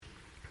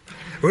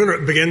We're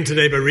going to begin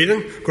today by reading.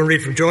 We're going to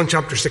read from John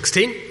chapter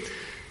 16.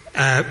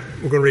 We're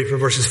going to read from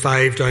verses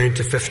 5 down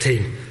to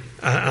 15.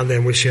 And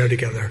then we'll share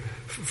together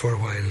for a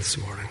while this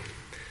morning.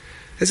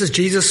 This is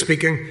Jesus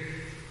speaking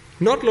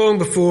not long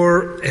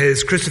before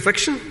his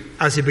crucifixion,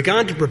 as he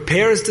began to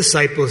prepare his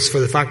disciples for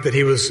the fact that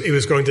he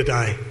was going to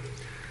die.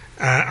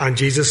 And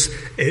Jesus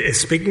is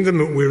speaking to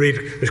them. We read,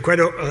 there's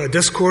quite a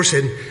discourse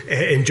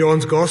in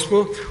John's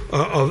Gospel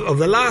of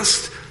the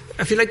last,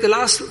 if you like, the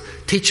last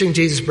teaching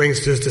Jesus brings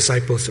to his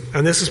disciples.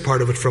 And this is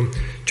part of it from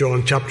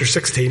John chapter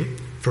 16,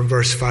 from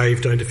verse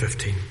 5 down to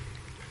 15.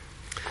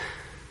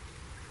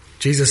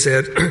 Jesus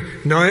said,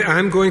 "Now I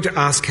am going to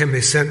ask him who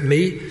sent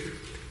me."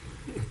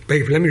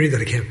 Let me read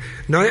that again.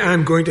 "Now I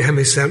am going to him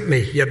who sent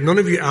me, yet none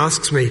of you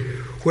asks me,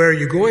 'Where are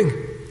you going?'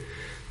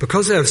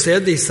 Because I have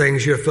said these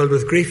things, you are filled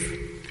with grief.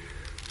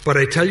 But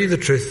I tell you the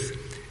truth,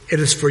 it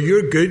is for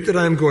your good that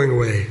I am going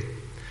away.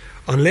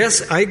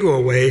 Unless I go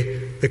away,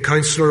 the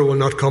Counselor will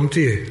not come to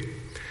you.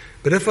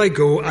 But if I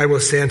go, I will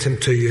send him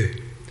to you.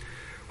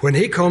 When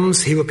he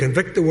comes, he will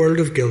convict the world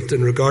of guilt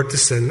in regard to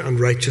sin and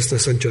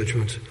righteousness and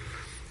judgment.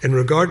 In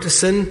regard to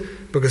sin,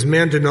 because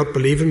men do not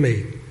believe in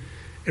me.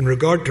 In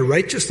regard to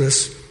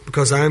righteousness,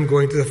 because I am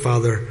going to the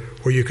Father,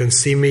 where you can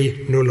see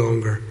me no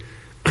longer.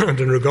 And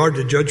in regard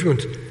to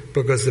judgment,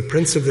 because the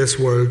prince of this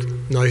world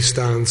now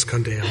stands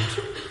condemned.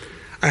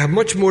 I have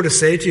much more to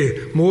say to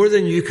you, more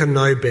than you can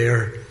now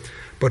bear.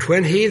 But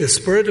when he, the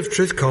Spirit of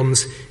truth,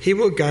 comes, he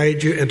will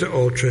guide you into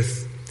all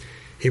truth.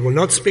 He will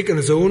not speak on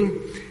his own,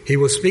 he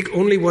will speak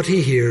only what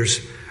he hears,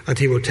 and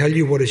he will tell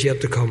you what is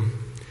yet to come.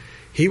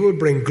 He will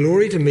bring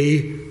glory to me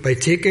by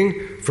taking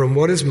from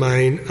what is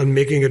mine and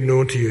making it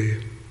known to you.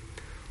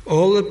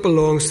 All that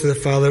belongs to the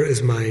Father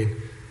is mine.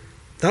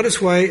 That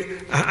is why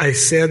I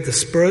said the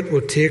Spirit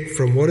will take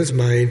from what is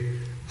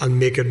mine and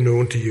make it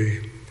known to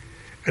you.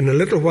 In a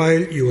little while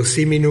you will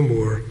see me no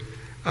more,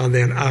 and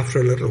then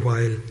after a little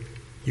while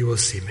you will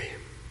see me."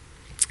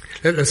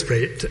 Let's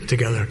pray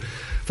together.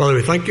 Father,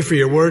 we thank you for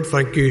your word.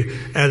 Thank you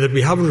that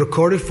we have it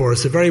recorded for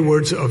us, the very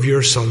words of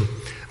your Son.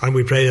 And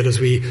we pray that as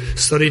we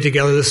study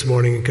together this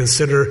morning and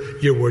consider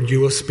your word,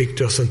 you will speak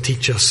to us and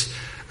teach us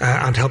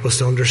and help us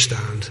to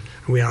understand.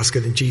 And we ask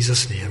it in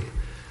Jesus' name.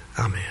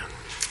 Amen.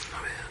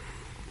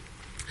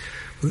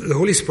 The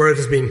Holy Spirit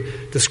has been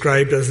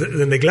described as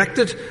the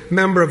neglected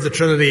member of the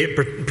Trinity,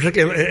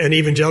 particularly in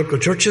evangelical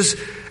churches.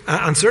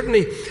 And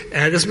certainly,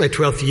 this is my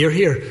 12th year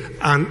here,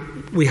 and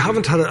we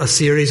haven't had a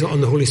series on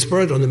the Holy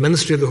Spirit, on the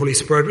ministry of the Holy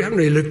Spirit. We haven't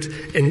really looked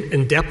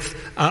in depth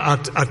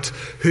at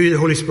who the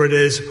Holy Spirit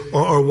is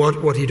or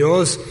what he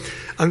does.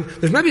 And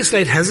there's maybe a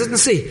slight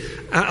hesitancy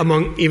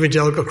among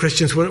evangelical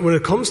Christians when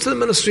it comes to the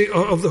ministry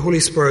of the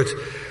Holy Spirit,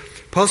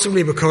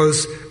 possibly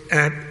because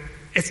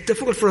it's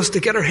difficult for us to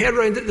get our head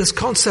around this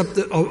concept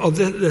of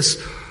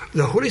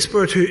the Holy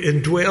Spirit who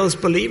indwells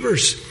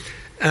believers.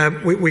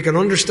 We can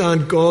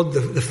understand God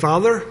the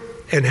Father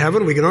in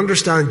heaven. We can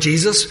understand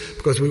Jesus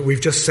because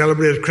we've just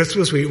celebrated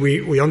Christmas.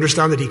 We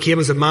understand that he came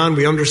as a man.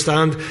 We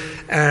understand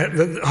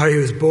how he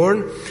was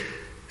born.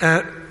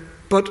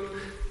 But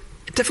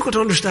it's difficult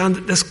to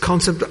understand this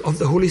concept of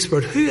the Holy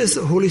Spirit. Who is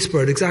the Holy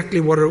Spirit?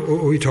 Exactly what are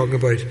we talking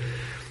about?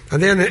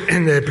 And then,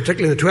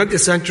 particularly in the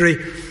 20th century,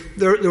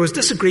 there was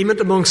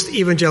disagreement amongst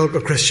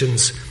evangelical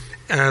Christians.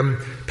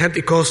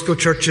 Pentecostal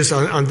churches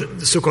and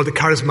the so-called the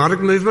charismatic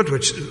movement,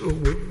 which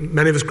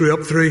many of us grew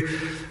up through,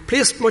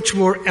 placed much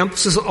more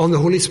emphasis on the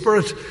Holy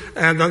Spirit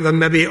than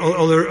maybe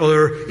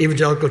other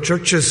evangelical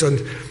churches.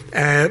 And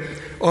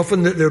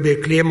often there would be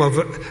a claim of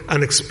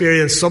an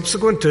experience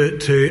subsequent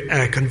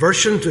to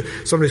conversion,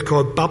 to something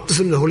called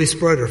baptism in the Holy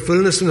Spirit or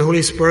fullness in the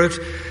Holy Spirit.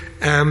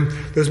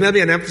 There's maybe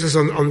an emphasis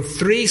on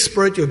three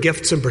spiritual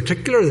gifts in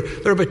particular.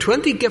 There are about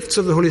 20 gifts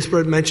of the Holy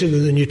Spirit mentioned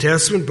in the New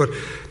Testament, but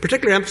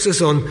particular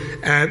emphasis on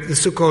the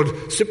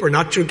so-called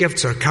supernatural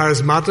gifts, or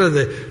charismata,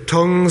 the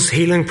tongues,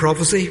 healing,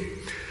 prophecy,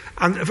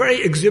 and a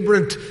very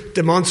exuberant,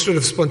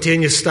 demonstrative,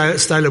 spontaneous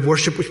style of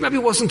worship, which maybe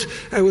was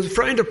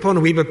frowned upon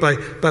a wee bit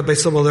by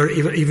some other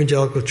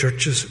evangelical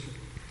churches.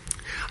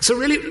 So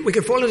really, we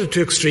can fall into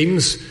two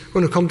extremes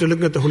when it comes to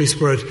looking at the Holy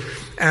Spirit.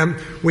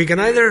 We can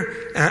either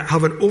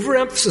have an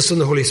overemphasis on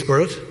the Holy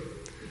Spirit,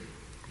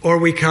 or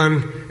we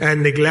can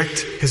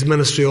neglect his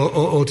ministry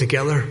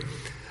altogether.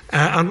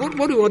 And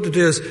what we want to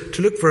do is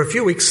to look for a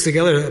few weeks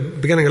together,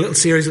 beginning a little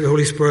series of the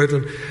Holy Spirit,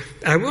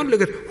 and we want to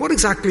look at what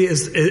exactly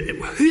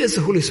who is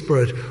the Holy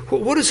Spirit?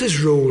 What is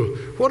his role?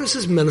 What is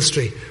his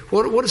ministry?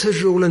 What is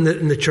his role in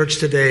the church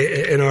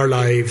today in our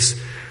lives?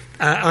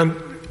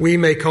 And we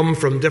may come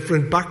from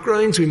different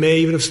backgrounds. We may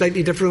even have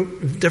slightly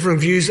different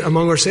views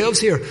among ourselves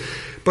here.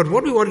 But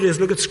what we want to do is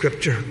look at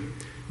Scripture.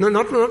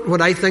 Not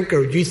what I think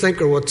or you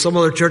think or what some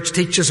other church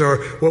teaches or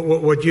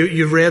what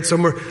you've read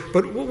somewhere,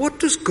 but what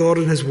does God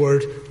in his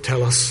Word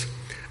tell us?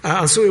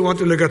 And so we want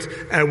to look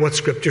at what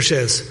Scripture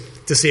says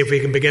to see if we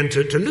can begin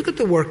to look at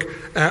the work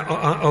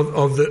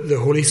of the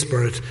Holy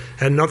Spirit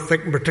and not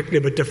thinking particularly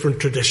about different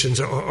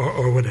traditions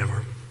or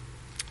whatever.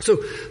 So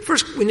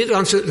first we need to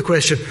answer the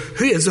question,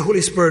 who is the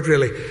Holy Spirit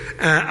really?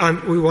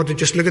 And we want to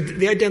just look at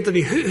the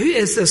identity. Who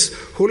is this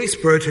Holy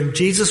Spirit whom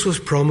Jesus was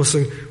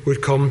promising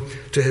would come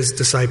to his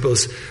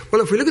disciples?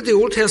 Well, if we look at the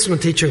Old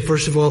Testament teaching,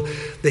 first of all,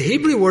 the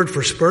Hebrew word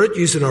for spirit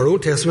used in our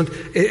Old Testament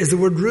is the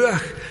word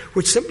ruach,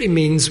 which simply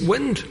means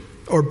wind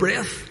or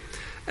breath.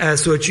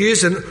 So it's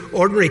used in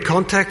ordinary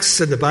contexts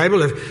in the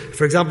Bible.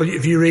 For example,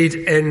 if you read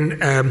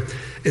in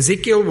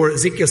Ezekiel, where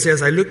Ezekiel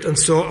says, I looked and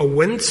saw a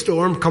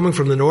windstorm coming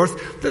from the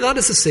north, that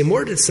is the same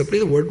word. It's simply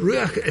the word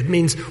ruach. It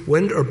means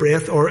wind or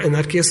breath, or in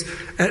that case,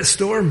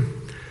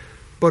 storm.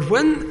 But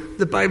when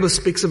the Bible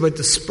speaks about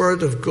the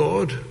Spirit of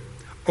God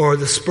or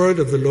the Spirit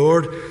of the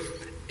Lord,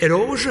 it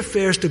always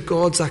refers to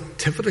God's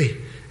activity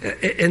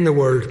in the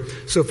world.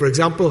 So, for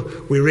example,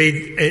 we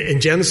read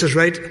in Genesis,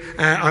 right,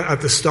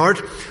 at the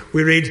start,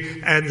 we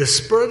read, the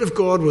Spirit of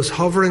God was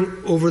hovering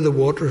over the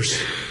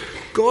waters.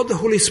 God, the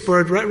Holy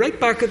Spirit, right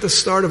back at the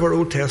start of our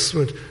Old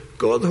Testament,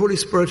 God, the Holy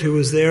Spirit, who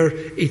was there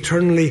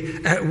eternally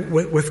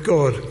with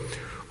God.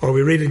 Or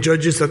we read in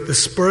Judges that the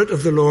Spirit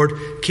of the Lord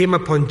came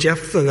upon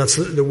Jephthah, that's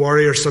the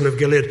warrior son of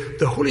Gilead.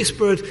 The Holy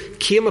Spirit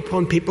came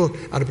upon people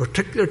at a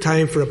particular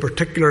time for a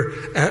particular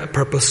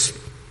purpose.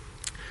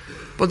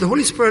 But the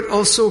Holy Spirit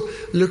also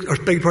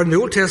the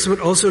Old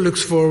Testament also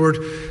looks forward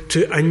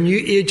to a new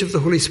age of the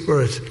Holy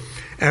Spirit.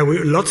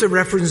 Lots of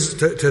references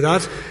to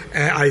that.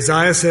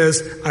 Isaiah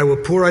says, I will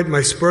pour out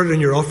my Spirit on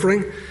your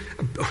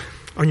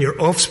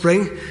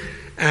offspring.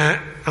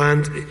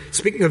 And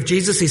speaking of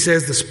Jesus, he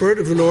says, the Spirit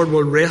of the Lord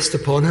will rest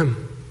upon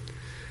him.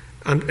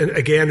 And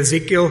again,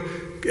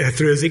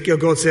 through Ezekiel,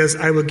 God says,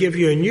 I will give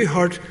you a new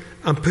heart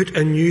and put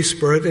a new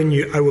spirit in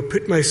you. I will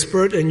put my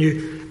Spirit in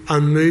you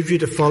and move you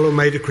to follow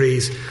my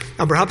decrees.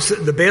 And perhaps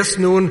the best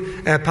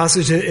known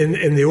passage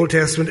in the Old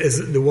Testament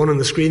is the one on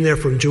the screen there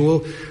from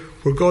Joel,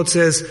 where God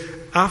says,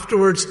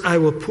 afterwards I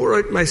will pour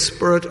out my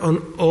Spirit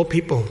on all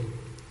people.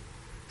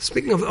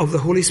 Speaking of the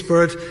Holy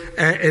Spirit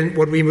in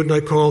what we would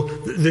now call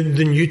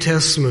the New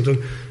Testament.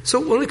 And so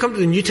when we come to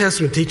the New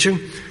Testament teaching,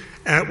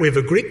 we have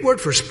a Greek word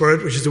for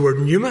spirit, which is the word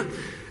pneuma,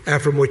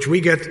 from which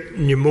we get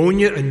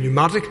pneumonia and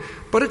pneumatic,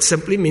 but it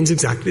simply means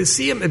exactly the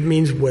same. It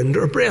means wind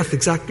or breath,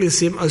 exactly the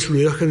same as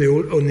ruach in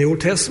the Old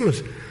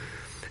Testament.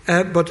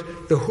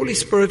 But the Holy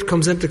Spirit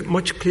comes into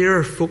much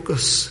clearer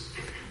focus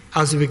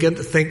as we begin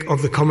to think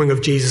of the coming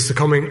of Jesus, the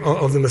coming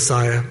of the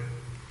Messiah.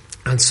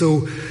 And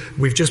so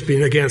we've just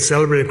been again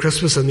celebrating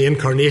Christmas and the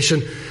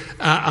Incarnation.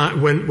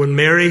 When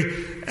Mary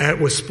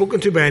was spoken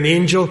to by an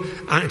angel,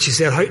 and she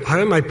said, how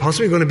am I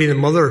possibly going to be the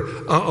mother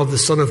of the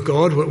Son of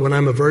God when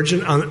I'm a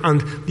virgin? And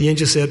the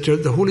angel said to her,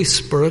 the Holy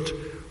Spirit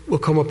will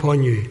come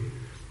upon you.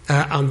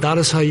 And that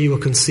is how you will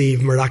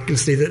conceive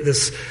miraculously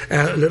this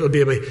little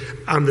baby.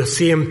 And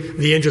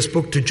the angel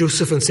spoke to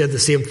Joseph and said the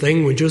same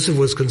thing. When Joseph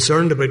was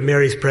concerned about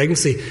Mary's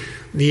pregnancy,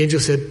 the angel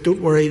said,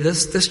 don't worry,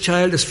 this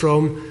child is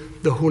from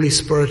the Holy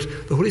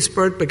Spirit. The Holy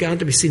Spirit began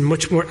to be seen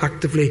much more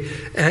actively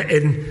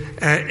in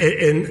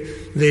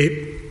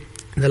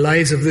the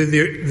lives of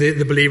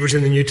the believers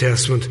in the New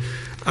Testament.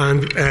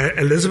 And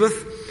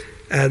Elizabeth,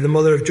 the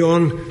mother of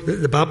John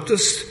the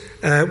Baptist,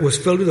 was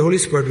filled with the Holy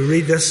Spirit. We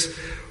read this.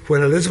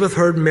 When Elizabeth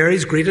heard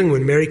Mary's greeting,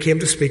 when Mary came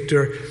to speak to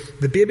her,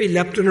 the baby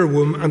leapt in her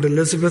womb, and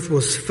Elizabeth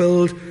was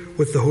filled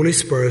with the Holy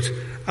Spirit.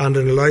 And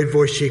in a loud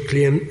voice she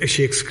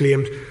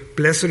exclaimed,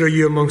 blessed are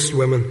you amongst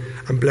women,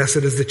 and blessed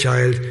is the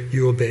child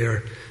you will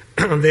bear.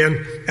 And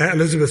then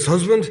Elizabeth's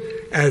husband,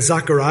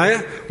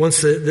 Zachariah,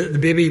 once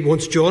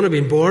John had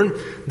been born,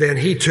 then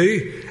he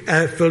too,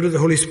 filled with the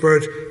Holy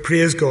Spirit,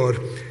 praised God.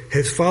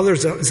 His father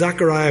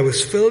Zachariah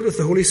was filled with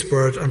the Holy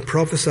Spirit and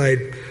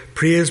prophesied,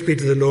 praise be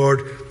to the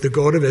Lord, the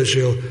God of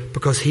Israel,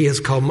 because he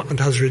has come and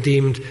has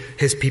redeemed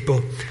his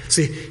people.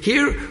 See,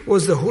 here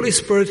was the Holy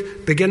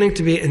Spirit beginning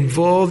to be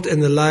involved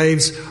in the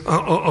lives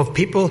of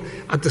people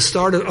at the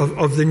start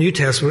of the New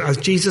Testament as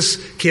Jesus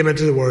came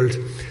into the world.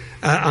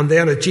 And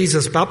then at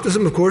Jesus'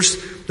 baptism, of course,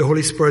 the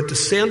Holy Spirit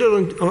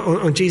descended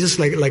on Jesus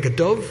like a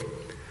dove.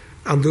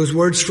 And those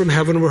words from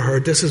heaven were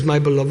heard, this is my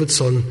beloved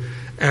Son,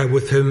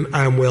 with whom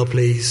I am well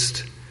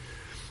pleased.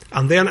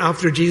 And then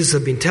after Jesus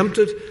had been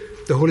tempted,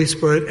 the Holy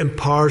Spirit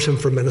empowers him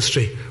for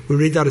ministry. We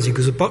read that as he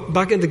goes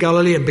back into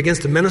Galilee and begins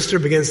to minister,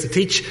 begins to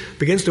teach,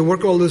 begins to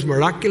work all those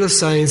miraculous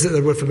signs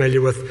that we're familiar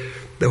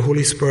with. The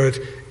Holy Spirit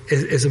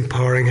is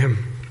empowering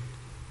him.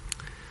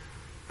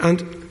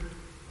 And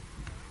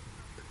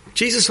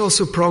Jesus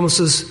also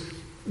promises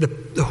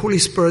the Holy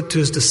Spirit to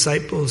his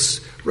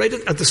disciples. Right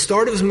at the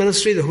start of his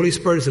ministry, the Holy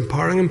Spirit is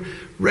empowering him.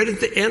 Right at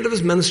the end of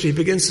his ministry, he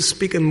begins to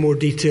speak in more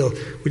detail.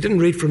 We didn't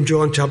read from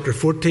John chapter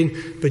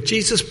 14, but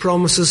Jesus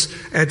promises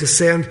to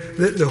send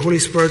the Holy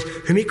Spirit,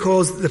 whom he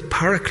calls the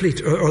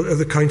Paraclete, or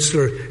the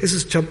Counselor. This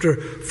is chapter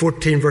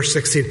 14, verse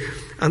 16.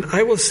 And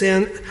I will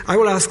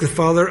ask the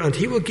Father, and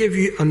he will give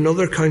you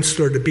another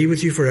Counselor to be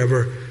with you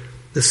forever,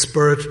 the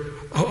Spirit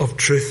of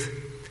truth.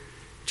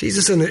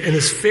 Jesus, in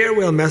his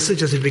farewell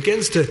message, as he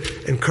begins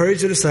to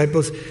encourage the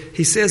disciples,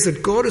 he says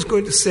that God is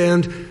going to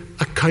send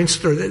a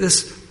counselor,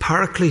 this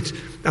Paraclete.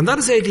 And that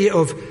is the idea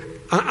of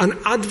an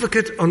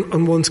advocate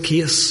on one's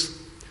case.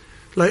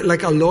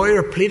 like a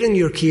lawyer pleading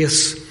your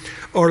case,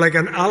 or like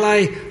an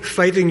ally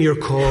fighting your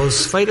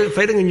cause,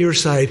 fighting on your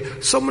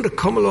side, someone to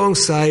come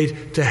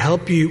alongside to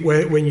help you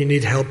when you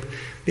need help.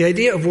 The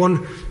idea of one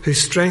who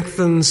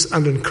strengthens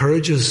and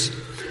encourages.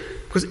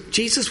 Because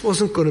Jesus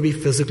wasn't going to be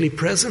physically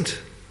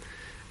present.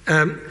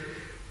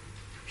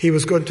 He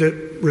was going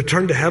to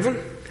return to heaven.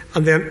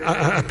 And then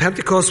at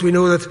Pentecost, we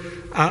know that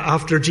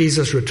after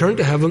Jesus returned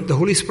to heaven, the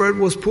Holy Spirit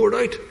was poured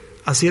out.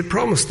 As he had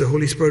promised, the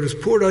Holy Spirit was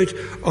poured out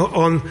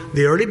on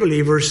the early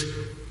believers,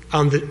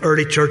 and the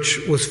early church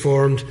was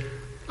formed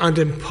and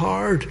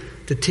empowered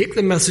to take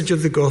the message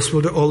of the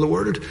gospel to all the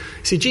world.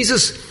 See,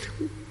 Jesus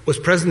was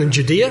present in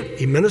Judea.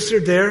 He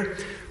ministered there.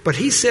 But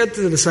he said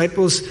to the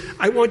disciples,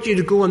 I want you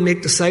to go and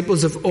make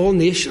disciples of all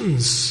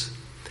nations.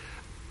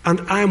 And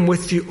I am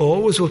with you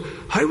always. Well,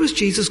 how was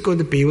Jesus going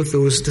to be with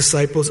those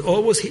disciples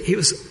always? He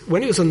was,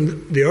 when he was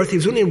on the earth, he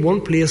was only in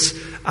one place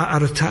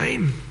at a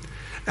time.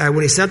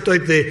 When he sent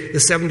out the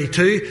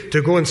 72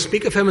 to go and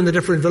speak of him in the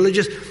different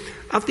villages,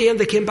 at the end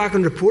they came back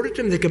and reported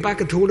to him. They came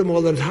back and told him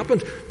all that had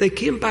happened. They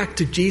came back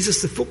to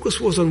Jesus. The focus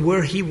was on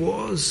where he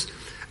was,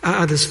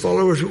 and his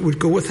followers would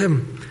go with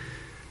him.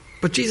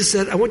 But Jesus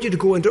said, I want you to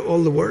go into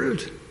all the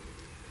world,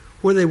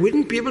 where they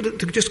wouldn't be able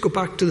to just go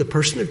back to the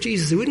person of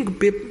Jesus. They wouldn't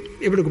be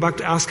able to go back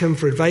to ask him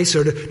for advice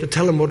or to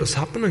tell him what was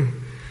happening.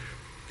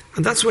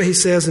 And that's why he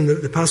says in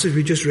the passage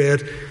we just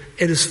read,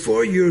 it is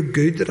for your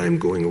good that I'm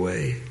going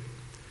away.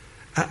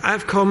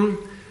 I've come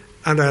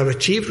and I have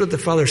achieved what the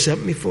Father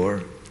sent me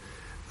for.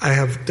 I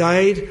have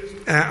died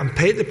and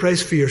paid the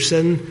price for your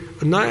sin,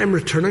 and now I'm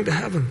returning to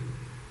heaven.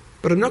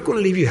 But I'm not going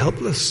to leave you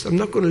helpless. I'm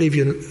not going to leave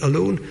you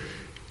alone.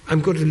 I'm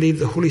going to leave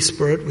the Holy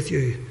Spirit with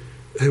you,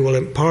 who will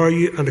empower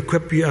you and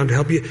equip you and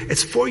help you.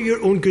 It's for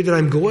your own good that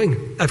I'm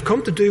going. I've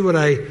come to do what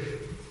I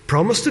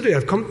promised to do.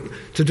 I've come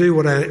to do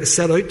what I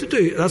set out to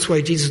do. That's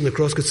why Jesus on the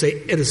cross could say,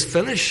 it is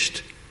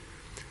finished.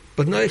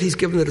 But now that he's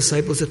given the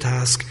disciples a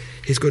task,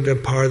 he's going to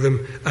empower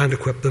them and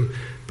equip them.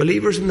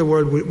 Believers in the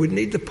world would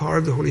need the power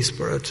of the Holy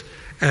Spirit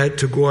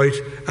to go out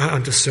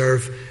and to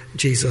serve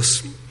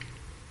Jesus.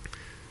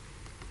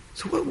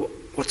 So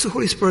what's the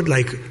Holy Spirit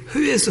like? Who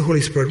is the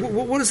Holy Spirit?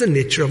 What is the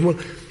nature of him? Well,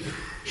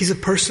 he's a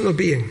personal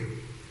being.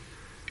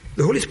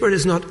 The Holy Spirit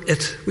is not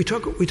it. We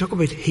talk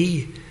about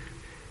he.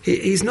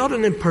 He's not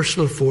an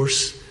impersonal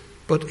force,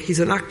 but he's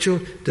an actual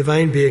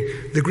divine being.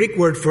 The Greek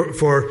word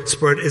for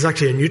spirit is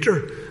actually a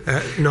neuter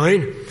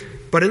noun.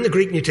 But in the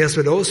Greek New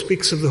Testament, it always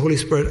speaks of the Holy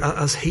Spirit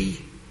as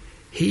he.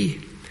 He.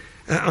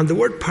 And the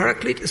word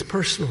paraclete is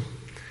personal.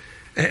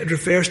 It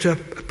refers to a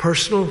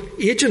personal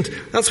agent.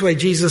 That's why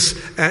Jesus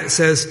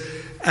says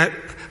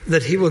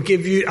that he will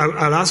give you,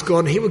 I'll ask God,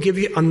 and he will give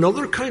you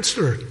another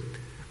counselor.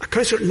 A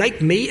counselor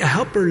like me, a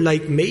helper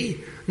like me.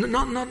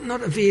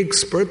 Not a vague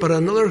spirit, but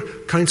another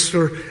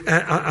counselor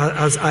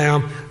as I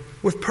am,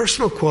 with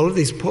personal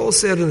qualities. Paul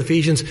said in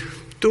Ephesians,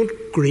 don't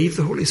grieve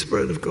the Holy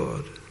Spirit of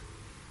God.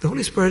 The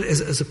Holy Spirit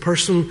is a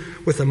person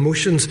with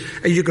emotions.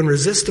 You can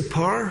resist a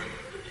power,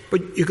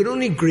 but you can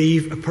only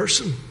grieve a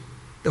person.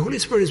 The Holy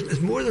Spirit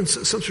is more than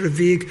some sort of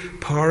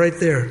vague power out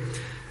there.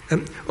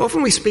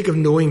 Often we speak of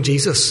knowing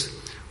Jesus.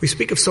 We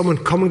speak of someone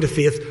coming to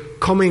faith,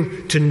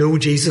 coming to know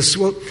Jesus.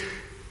 Well,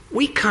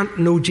 we can't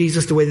know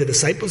Jesus the way the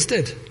disciples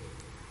did,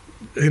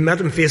 who met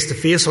him face to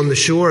face on the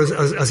shore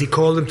as he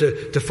called them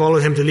to follow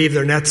him, to leave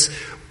their nets.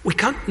 We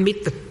can't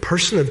meet the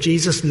person of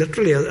Jesus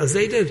literally as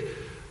they did,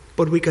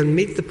 but we can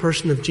meet the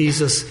person of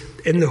Jesus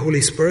in the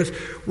Holy Spirit.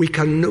 We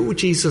can know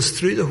Jesus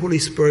through the Holy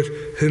Spirit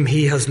whom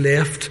he has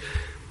left,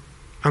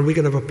 and we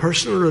can have a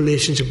personal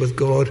relationship with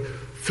God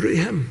through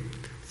him,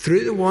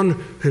 through the one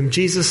whom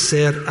Jesus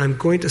said, I'm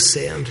going to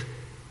send.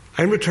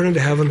 I'm returning to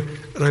heaven,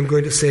 and I'm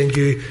going to send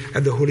you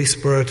and the Holy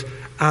Spirit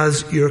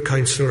as your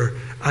counselor,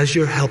 as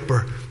your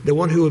helper, the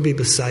one who will be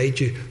beside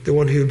you, the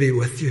one who will be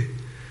with you.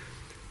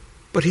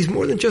 But he's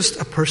more than just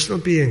a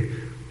personal being.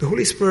 The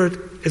Holy Spirit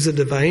is a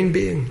divine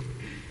being.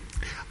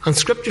 And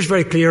Scripture is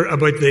very clear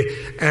about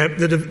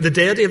the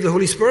deity of the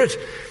Holy Spirit.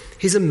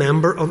 He's a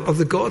member of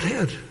the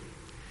Godhead.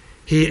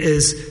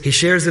 He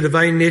shares the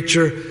divine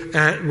nature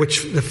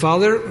which the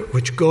Father,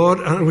 which God,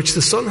 and which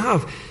the Son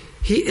have.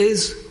 He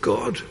is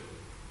God.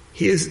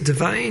 He is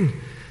divine.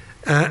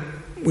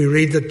 We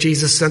read that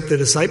Jesus sent the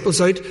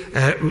disciples out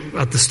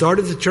at the start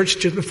of the church,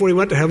 just before he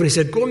went to heaven. He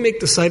said, go and make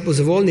disciples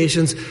of all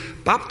nations,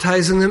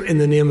 baptizing them in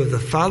the name of the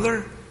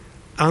Father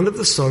and of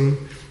the Son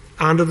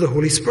and of the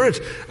Holy Spirit.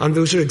 And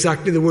those are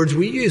exactly the words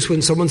we use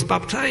when someone's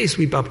baptized.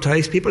 We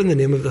baptize people in the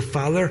name of the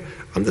Father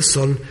and the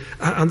Son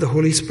and the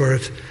Holy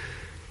Spirit.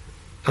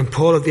 And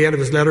Paul, at the end of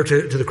his letter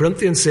to the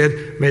Corinthians,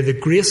 said, may the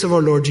grace of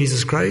our Lord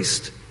Jesus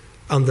Christ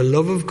and the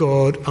love of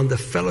God and the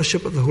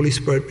fellowship of the Holy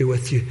Spirit be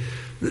with you.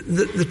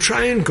 The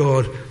triune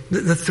God,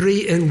 the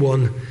three in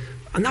one.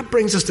 And that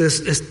brings us to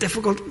this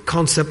difficult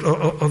concept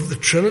of the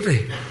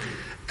Trinity.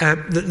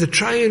 The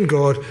triune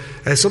God,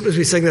 sometimes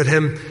we sing that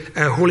hymn,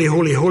 Holy,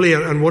 Holy, Holy,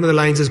 and one of the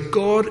lines is,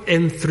 God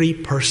in three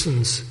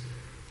persons,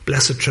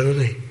 blessed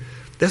Trinity.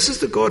 This is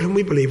the God whom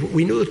we believe.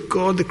 We know that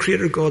God, the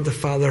Creator God, the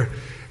Father,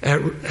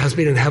 has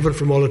been in heaven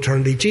from all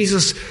eternity.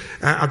 Jesus,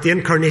 at the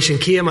incarnation,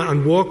 came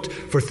and walked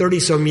for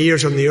 30-some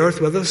years on the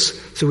earth with us.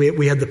 So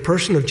we had the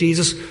person of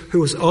Jesus, who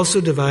was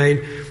also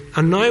divine.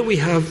 And now we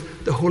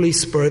have the Holy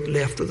Spirit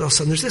left with us.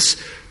 And there's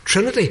this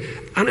Trinity.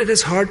 And it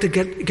is hard to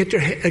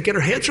get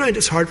our heads around.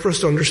 It's hard for us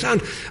to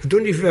understand. I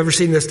don't know if you've ever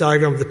seen this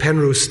diagram of the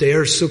Penrose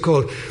Stairs,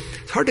 so-called.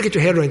 It's hard to get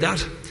your head around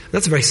that.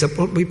 That's a very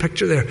simple wee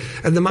picture there.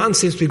 And the man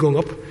seems to be going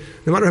up.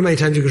 No matter how many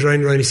times he goes round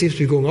and round, he seems to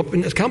be going up.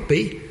 And it can't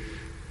be.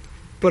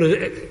 But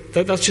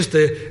that's just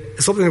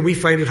something that we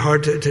find it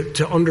hard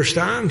to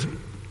understand.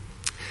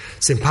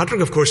 St.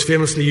 Patrick, of course,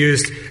 famously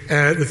used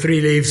the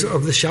 3 leaves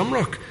of the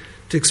shamrock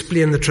to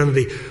explain the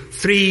Trinity.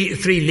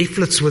 Three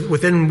leaflets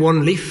within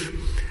one leaf,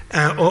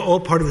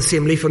 all part of the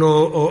same leaf and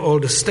all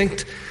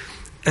distinct.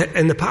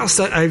 In the past,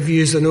 I've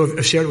used, I know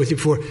I've shared it with you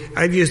before,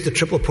 I've used the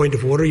triple point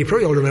of water. You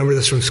probably all remember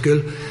this from school.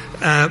 You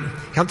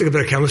have to get a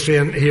bit of chemistry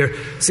in here.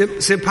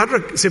 St.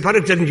 Patrick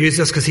didn't use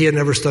this because he had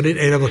never studied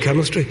A-level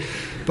chemistry.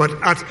 But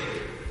at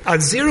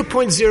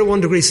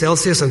 0.01 degrees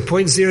Celsius and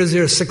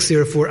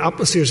 0.00604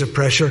 atmospheres of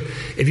pressure,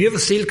 if you have a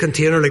sealed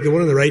container like the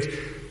one on the right,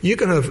 you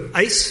can have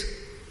ice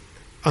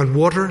and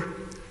water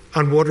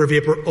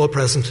vapour all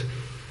present.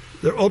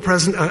 They're all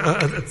present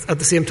at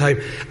the same time.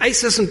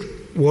 Ice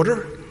isn't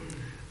water.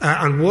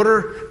 And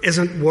water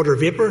isn't water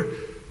vapour,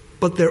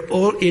 but they're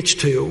all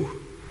H2O.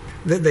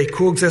 They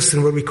coexist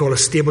in what we call a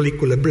stable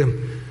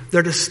equilibrium.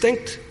 They're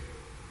distinct,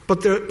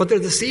 but they're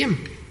the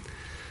same.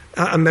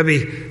 And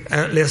maybe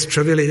less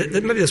trivially,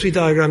 maybe this wee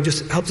diagram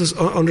just helps us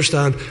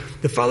understand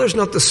the Father's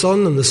not the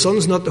Son, and the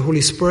Son's not the Holy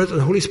Spirit, and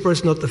the Holy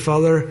Spirit's not the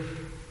Father,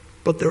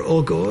 but they're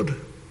all God.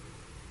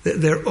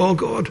 They're all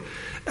God.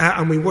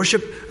 And we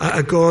worship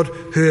a God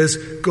who is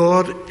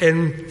God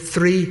in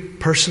 3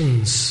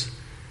 persons.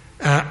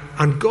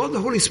 And God, the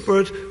Holy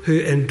Spirit,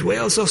 who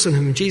indwells us and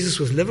whom Jesus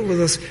was living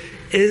with us,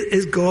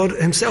 is God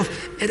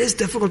himself. It is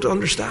difficult to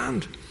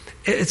understand.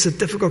 It's a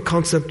difficult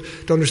concept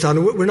to understand.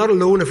 And we're not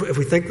alone if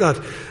we think that.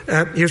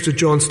 Here's what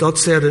John Stott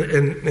said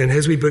in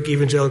his wee book,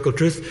 Evangelical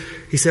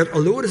Truth. He said,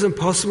 although it is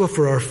impossible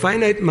for our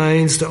finite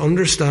minds to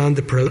understand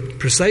the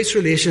precise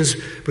relations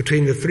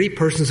between the 3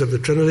 persons of the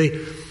Trinity,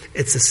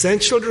 it's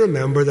essential to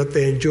remember that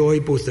they enjoy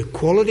both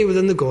equality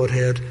within the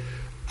Godhead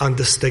and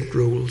distinct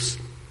roles.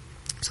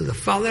 So the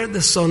Father,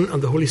 the Son,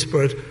 and the Holy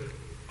Spirit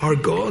are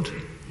God.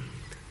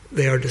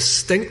 They are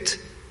distinct,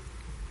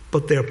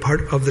 but they are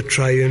part of the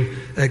triune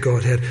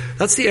Godhead.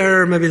 That's the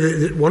error,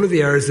 maybe one of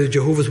the errors that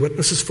Jehovah's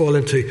Witnesses fall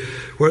into,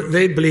 where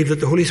they believe that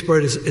the Holy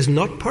Spirit is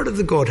not part of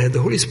the Godhead.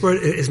 The Holy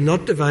Spirit is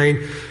not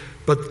divine,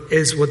 but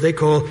is what they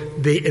call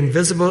the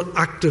invisible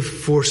active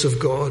force of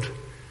God.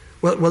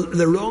 Well,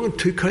 they're wrong on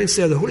 2 counts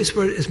there. The Holy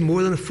Spirit is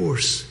more than a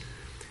force.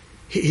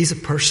 He's a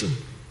person.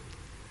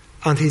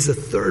 And he's the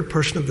 3rd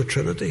person of the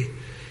Trinity.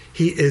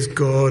 He is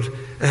God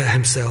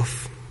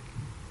himself.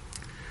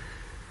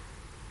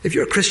 If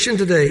you're a Christian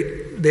today,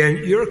 then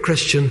you're a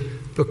Christian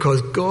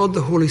because God,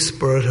 the Holy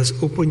Spirit, has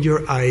opened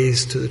your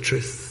eyes to the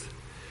truth.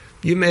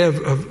 You may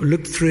have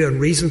looked through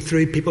and reasoned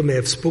through. People may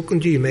have spoken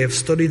to you. You may have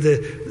studied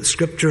the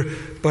Scripture.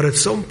 But at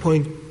some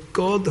point,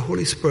 God, the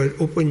Holy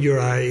Spirit, opened your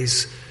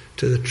eyes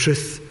to the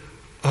truth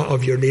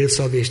of your need of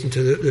salvation,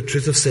 to the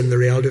truth of sin, the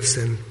reality of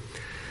sin.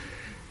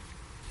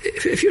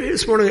 If you're here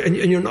this morning and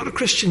you're not a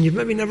Christian, you've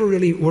maybe never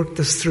really worked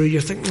this through,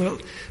 you're thinking, well,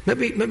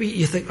 maybe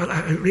you think, well,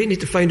 I really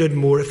need to find out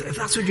more. If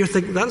that's what you're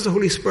thinking, that is the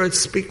Holy Spirit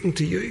speaking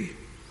to you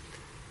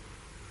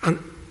and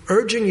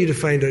urging you to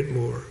find out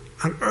more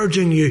and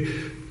urging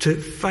you to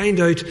find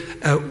out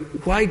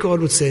why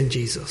God would send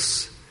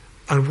Jesus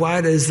and why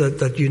it is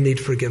that you need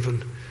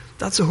forgiven.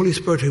 That's the Holy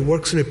Spirit who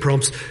works and who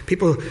prompts.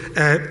 People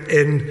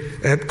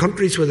in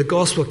countries where the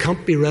gospel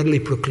can't be readily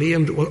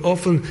proclaimed will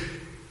often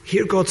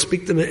hear God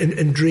speak to them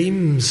in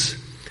dreams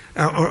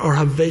or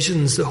have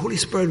visions. The Holy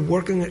Spirit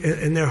working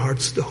in their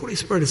hearts. The Holy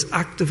Spirit is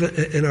active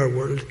in our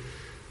world.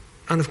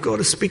 And if God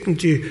is speaking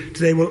to you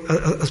today, well,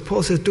 as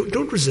Paul says,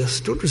 don't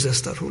resist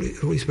that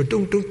Holy Spirit.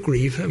 Don't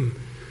grieve him.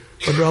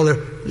 But rather,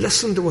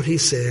 listen to what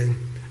he's saying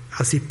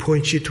as he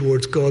points you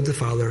towards God the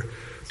Father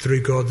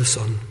through God the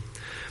Son.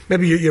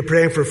 Maybe you're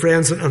praying for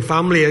friends and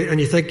family and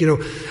you think,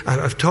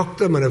 I've talked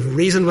to them and I've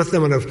reasoned with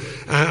them and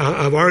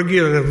I've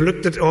argued and I've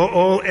looked at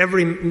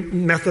every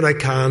method I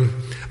can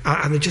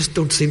and they just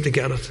don't seem to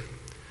get it.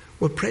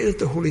 Well, pray that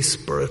the Holy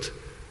Spirit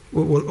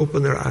will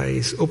open their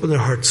eyes, open their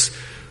hearts.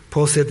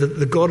 Paul said that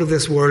the God of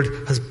this world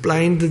has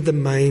blinded the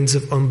minds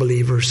of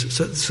unbelievers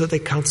so they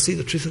can't see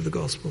the truth of the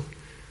gospel.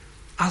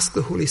 Ask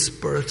the Holy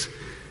Spirit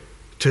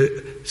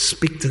to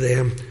speak to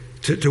them,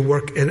 to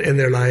work in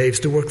their lives,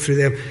 to work through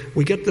them.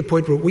 We get to the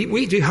point where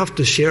we do have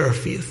to share our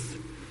faith,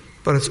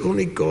 but it's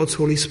only God's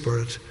Holy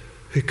Spirit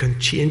who can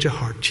change a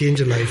heart,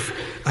 change a life,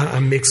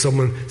 and make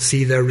someone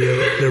see their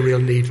real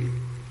need.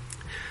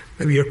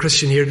 Maybe you're a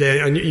Christian here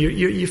today and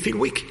you feel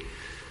weak.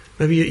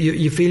 Maybe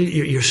you feel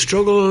you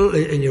struggle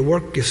in your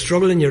work, you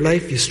struggle in your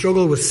life, you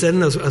struggle with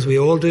sin as we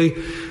all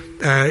do,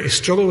 you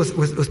struggle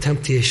with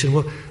temptation.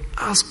 Well,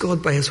 ask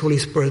God by his Holy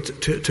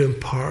Spirit to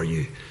empower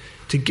you,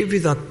 to give you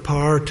that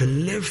power to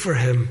live for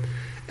him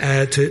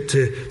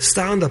to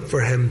stand up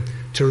for him,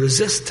 to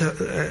resist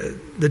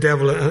the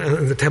devil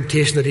and the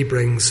temptation that he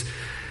brings.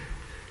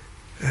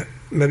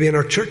 Maybe in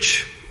our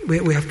church,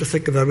 we have to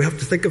think of that. We have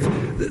to think of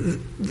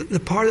the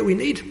power that we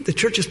need. The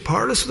church is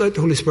powerless without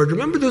the Holy Spirit.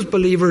 Remember those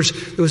believers,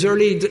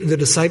 the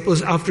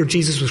disciples after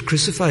Jesus was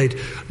crucified,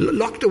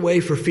 locked away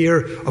for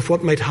fear of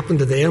what might happen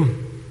to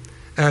them.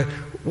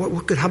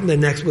 What could happen to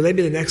them next? Will they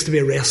be the next to be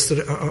arrested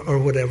or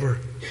whatever?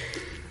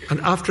 And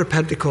after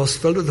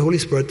Pentecost, filled with the Holy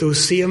Spirit,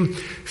 those same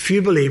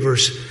few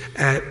believers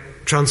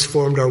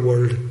transformed our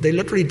world. They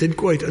literally did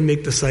go out and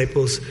make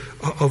disciples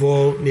of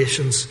all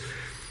nations.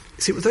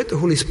 See, without the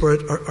Holy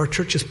Spirit, our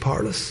church is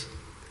powerless.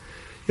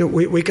 You know,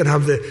 we can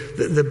have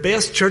the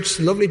best church,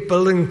 lovely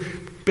building,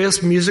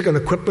 best music and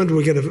equipment.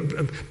 We get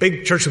a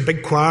big church with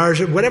big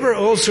choirs, whatever,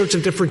 all sorts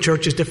of different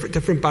churches,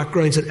 different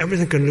backgrounds, and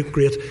everything can look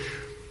great.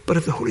 But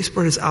if the Holy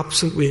Spirit is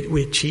absent,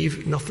 we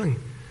achieve nothing.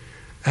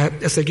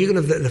 It's like you can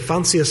have the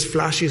fanciest,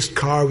 flashiest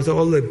car with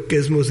all the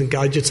gizmos and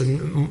gadgets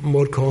and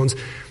mod cons,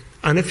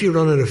 and if you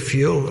run out of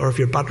fuel or if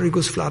your battery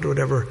goes flat or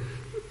whatever,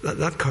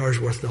 that car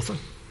is worth nothing.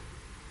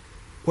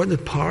 When the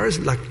power is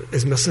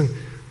missing,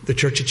 the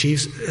church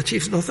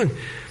achieves nothing.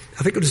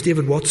 I think it was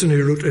David Watson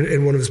who wrote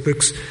in one of his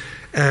books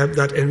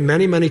that in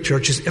many, many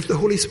churches, if the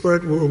Holy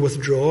Spirit were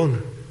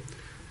withdrawn,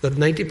 that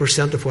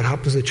 90% of what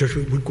happens in the church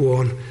would go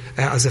on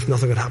as if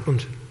nothing had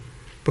happened.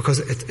 Because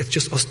it's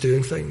just us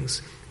doing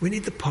things. We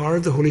need the power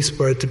of the Holy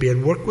Spirit to be at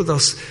work with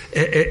us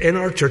in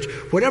our church.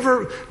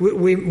 Whatever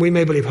we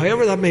may believe,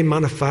 however that may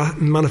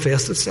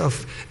manifest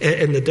itself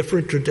in the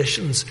different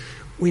traditions,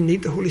 we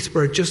need the Holy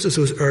Spirit just as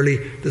those early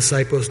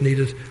disciples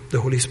needed the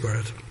Holy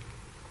Spirit.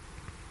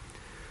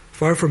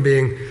 Far from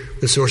being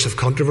the source of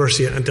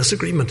controversy and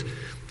disagreement,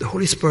 the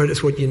Holy Spirit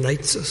is what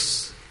unites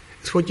us.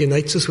 It's what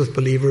unites us with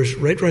believers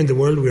right around the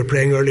world. We were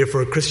praying earlier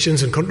for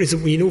Christians in countries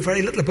that we know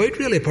very little about,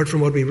 really, apart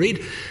from what we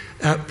read.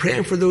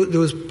 Praying for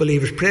those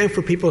believers, praying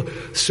for people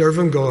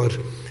serving God.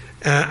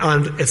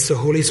 And it's the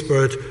Holy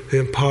Spirit who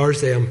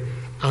empowers them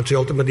and who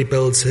ultimately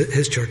builds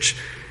his church.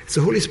 It's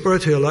the Holy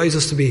Spirit who allows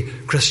us to be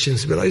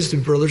Christians, who allows us to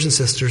be brothers and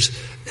sisters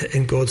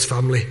in God's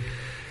family.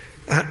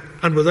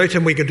 And without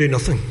him, we could do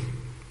nothing.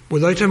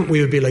 Without him, we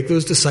would be like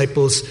those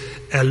disciples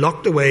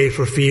locked away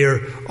for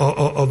fear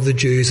of the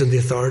Jews and the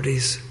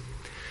authorities.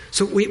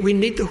 So we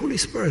need the Holy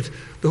Spirit.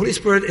 The Holy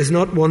Spirit is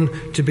not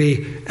one to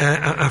be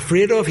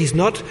afraid of. He's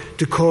not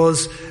to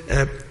cause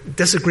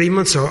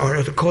disagreements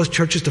or to cause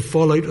churches to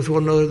fall out with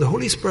one another. The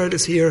Holy Spirit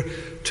is here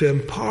to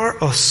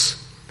empower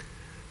us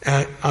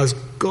as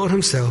God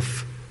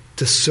himself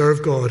to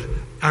serve God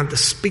and to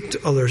speak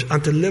to others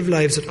and to live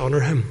lives that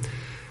honour him.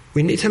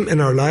 We need him in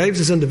our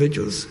lives as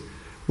individuals.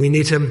 We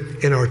need him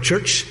in our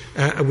church.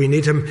 We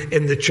need him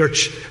in the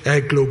church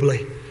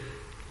globally.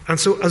 And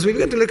so as we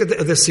begin to look at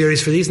this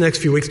series for these next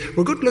few weeks,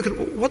 we're going to look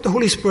at what the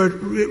Holy Spirit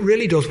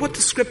really does, what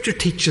the Scripture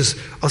teaches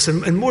us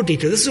in more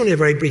detail. This is only a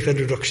very brief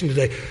introduction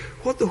today.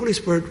 What the Holy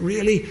Spirit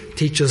really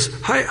teaches,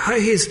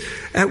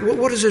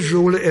 what is his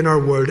role in our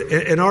world,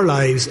 in our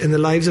lives, in the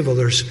lives of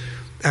others,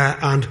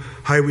 and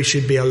how we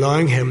should be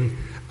allowing him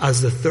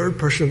as the third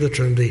person of the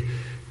Trinity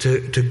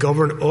to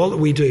govern all that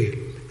we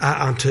do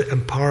and to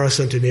empower us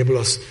and to enable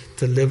us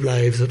to live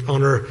lives that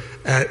honour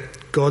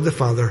God the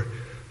Father,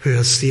 who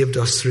has saved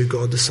us through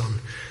God the Son.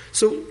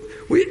 So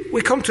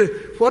we come to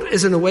what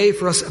is in a way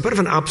for us a bit of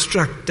an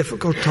abstract,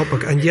 difficult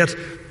topic, and yet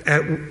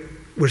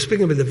we're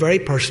speaking about the very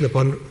person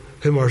upon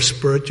whom our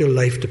spiritual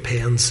life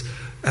depends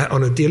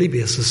on a daily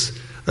basis.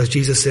 As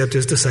Jesus said to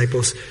his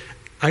disciples,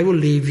 I will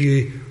leave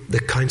you the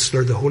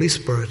Counselor, the Holy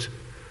Spirit,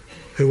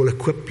 who will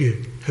equip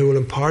you, who will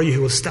empower you,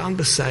 who will stand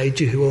beside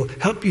you, who will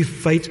help you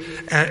fight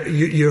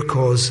your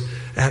cause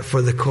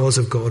for the cause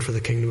of God, for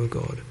the kingdom of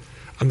God.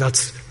 And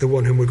that's the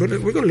one whom we're going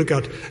to look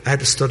at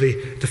to study,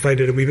 to find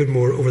out a wee bit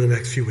more over the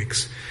next few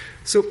weeks.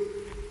 So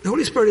the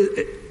Holy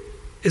Spirit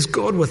is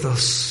God with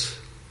us.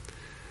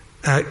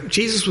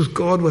 Jesus was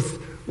God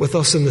with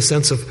us in the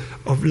sense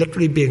of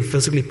literally being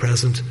physically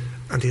present,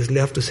 and he has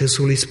left us his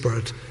Holy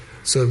Spirit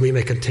so that we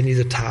may continue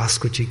the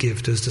task which he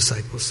gave to his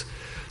disciples.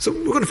 So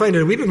we're going to find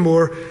out a wee bit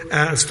more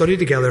and study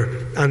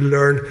together and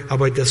learn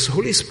about this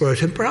Holy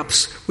Spirit, and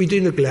perhaps we do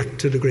neglect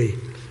to a degree,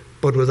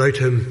 but without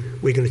him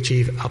we can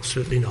achieve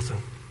absolutely nothing.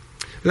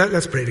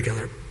 Let's pray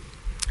together.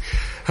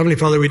 Heavenly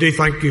Father, we do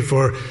thank you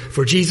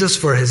for Jesus,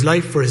 for his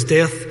life, for his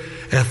death.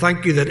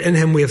 Thank you that in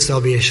him we have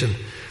salvation.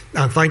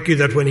 And thank you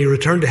that when he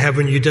returned to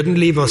heaven, you didn't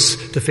leave us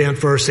to fend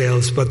for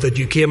ourselves, but that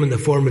you came in the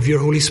form of your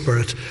Holy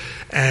Spirit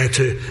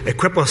to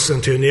equip us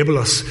and to enable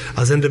us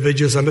as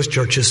individuals and as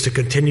churches to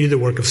continue the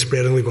work of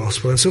spreading the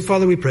gospel. And so,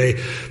 Father, we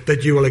pray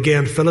that you will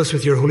again fill us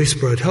with your Holy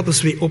Spirit. Help us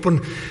to be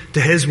open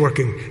to his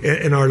working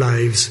in our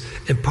lives.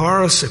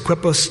 Empower us,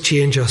 equip us,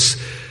 change us.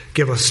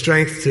 Give us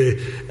strength to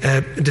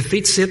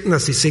defeat Satan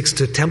as he seeks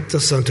to tempt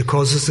us and to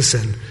cause us to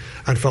sin.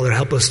 And Father,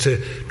 help us to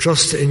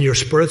trust in your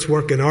Spirit's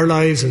work in our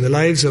lives, in the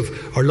lives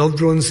of our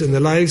loved ones, in the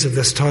lives of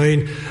this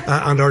town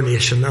and our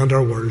nation and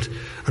our world.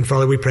 And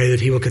Father, we pray that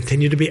he will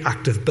continue to be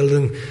active,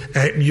 building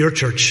your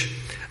church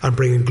and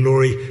bringing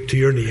glory to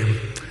your name.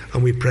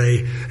 And we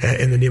pray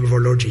in the name of our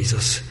Lord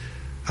Jesus.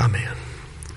 Amen.